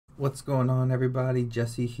What's going on, everybody?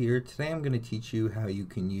 Jesse here. Today I'm going to teach you how you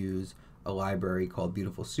can use a library called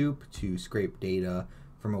BeautifulSoup to scrape data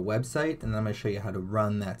from a website, and then I'm going to show you how to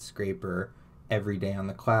run that scraper every day on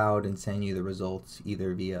the cloud and send you the results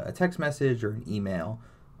either via a text message or an email.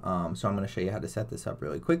 So I'm going to show you how to set this up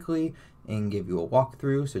really quickly and give you a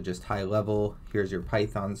walkthrough. So just high level, here's your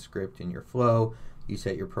Python script in your flow. You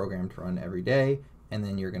set your program to run every day, and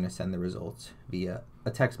then you're going to send the results via a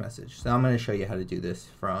text message. So I'm going to show you how to do this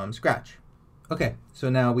from scratch. Okay, so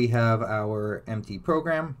now we have our empty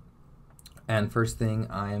program, and first thing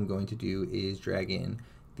I am going to do is drag in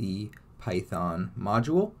the Python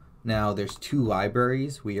module. Now there's two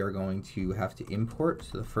libraries we are going to have to import.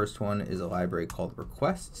 So the first one is a library called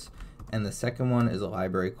requests, and the second one is a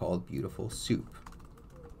library called BeautifulSoup.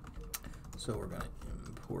 So we're going to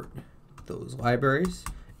import those libraries,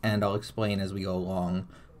 and I'll explain as we go along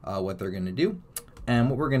what they're going to do.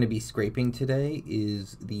 And what we're going to be scraping today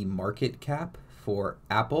is the MarketCap for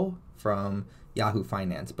Apple from Yahoo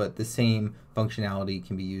Finance, but the same functionality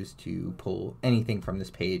can be used to pull anything from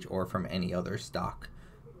this page or from any other stock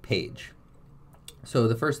page. So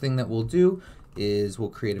the first thing that we'll do is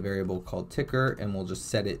we'll create a variable called ticker, and we'll just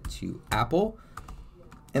set it to Apple,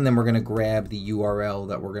 and then we're going to grab the URL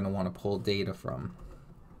that we're going to want to pull data from.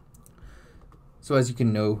 So as you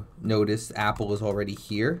can notice, Apple is already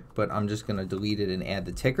here, but I'm just going to delete it and add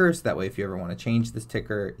the ticker, so that way if you ever want to change this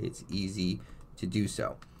ticker, it's easy to do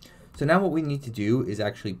so. So now what we need to do is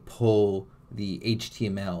actually pull the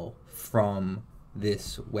HTML from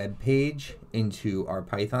this web page into our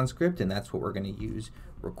Python script, and that's what we're going to use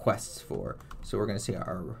requests for. So we're going to say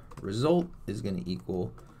our result is going to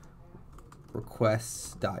equal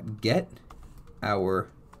requests.get, our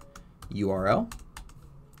URL.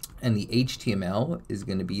 And the HTML is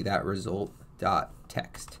going to be that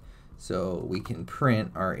result.text. So we can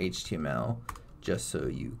print our HTML just so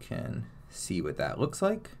you can see what that looks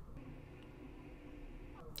like.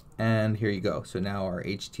 And here you go. So now our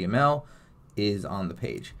HTML is on the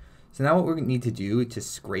page. So now what we need to do to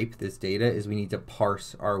scrape this data is we need to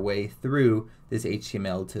parse our way through this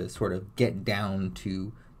HTML to sort of get down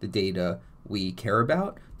to the data we care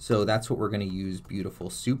about. So that's what we're going to use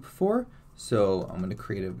BeautifulSoup for. So I'm going to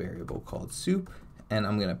create a variable called soup, and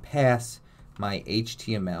I'm going to pass my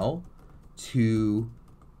HTML to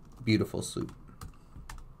BeautifulSoup.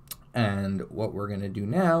 And what we're going to do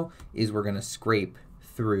now is we're going to scrape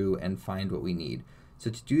through and find what we need. So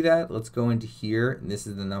to do that, let's go into here, and this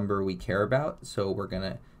is the number we care about. So we're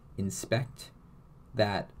going to inspect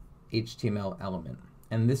that HTML element.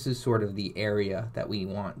 And this is sort of the area that we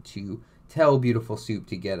want to tell BeautifulSoup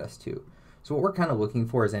to get us to. So what we're kind of looking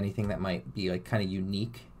for is anything that might be like kind of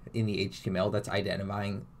unique in the HTML that's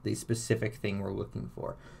identifying the specific thing we're looking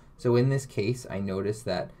for. So in this case, I noticed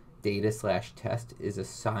that data/test is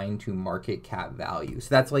assigned to MarketCap value. So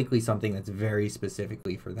that's likely something that's very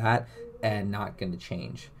specifically for that and not going to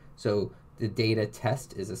change. So the data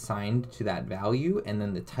test is assigned to that value, and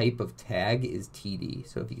then the type of tag is TD.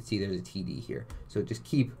 So if you can see, there's a TD here. So just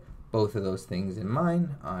keep both of those things in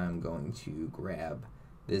mind. I'm going to grab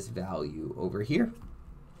this value over here.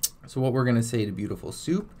 So what we're going to say to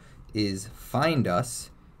BeautifulSoup is find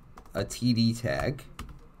us a TD tag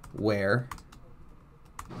where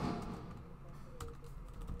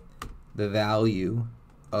the value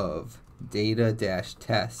of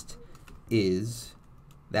data-test is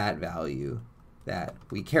that value that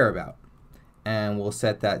we care about. And we'll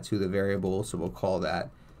set that to the variable, so we'll call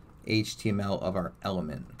that HTML of our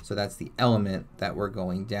element. So that's the element that we're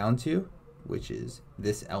going down to, which is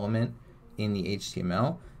this element in the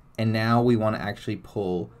HTML. And now we want to actually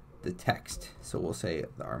pull the text. So we'll say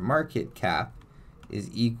our MarketCap is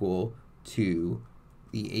equal to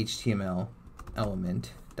the HTML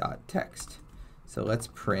element.text. So let's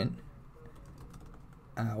print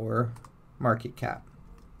our MarketCap.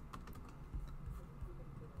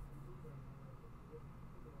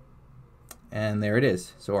 And there it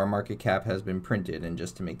is. So our MarketCap has been printed. And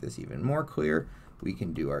just to make this even more clear, we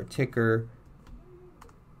can do our ticker,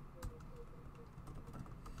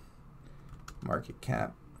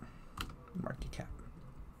 MarketCap.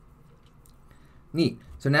 Neat.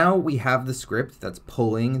 So now we have the script that's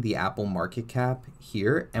pulling the Apple MarketCap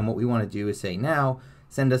here, and what we want to do is say now,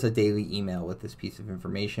 send us a daily email with this piece of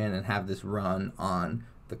information and have this run on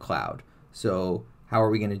the cloud. So how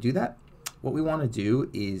are we going to do that? What we want to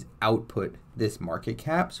do is output this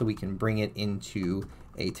MarketCap so we can bring it into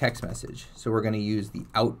a text message. So we're going to use the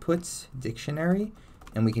outputs dictionary,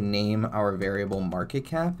 and we can name our variable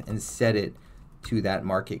MarketCap and set it to that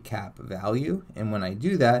MarketCap value. And when I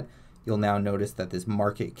do that, you'll now notice that this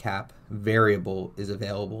MarketCap variable is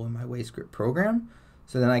available in my Wayscript program.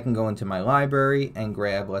 So then I can go into my library and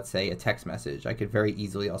grab, let's say, a text message. I could very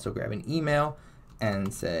easily also grab an email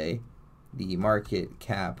and say the market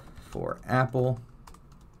cap for Apple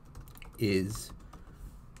is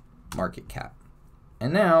market cap.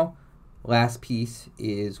 And now, last piece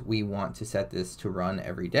is we want to set this to run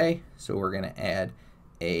every day. So we're going to add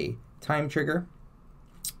a time trigger.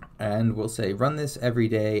 And we'll say run this every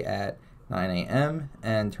day at 9 a.m.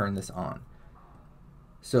 and turn this on.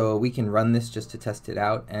 So we can run this just to test it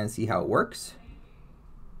out and see how it works.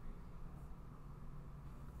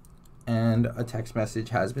 And a text message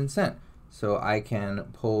has been sent. So I can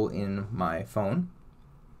pull in my phone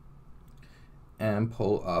and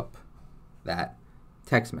pull up that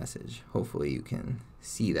text message. Hopefully you can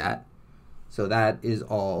see that. So that is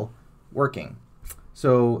all working.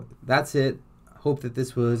 So that's it. Hope that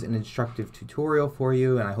this was an instructive tutorial for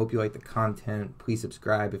you, and I hope you like the content. Please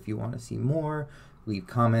subscribe if you want to see more. Leave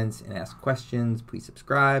comments and ask questions. Please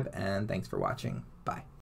subscribe, and thanks for watching. Bye.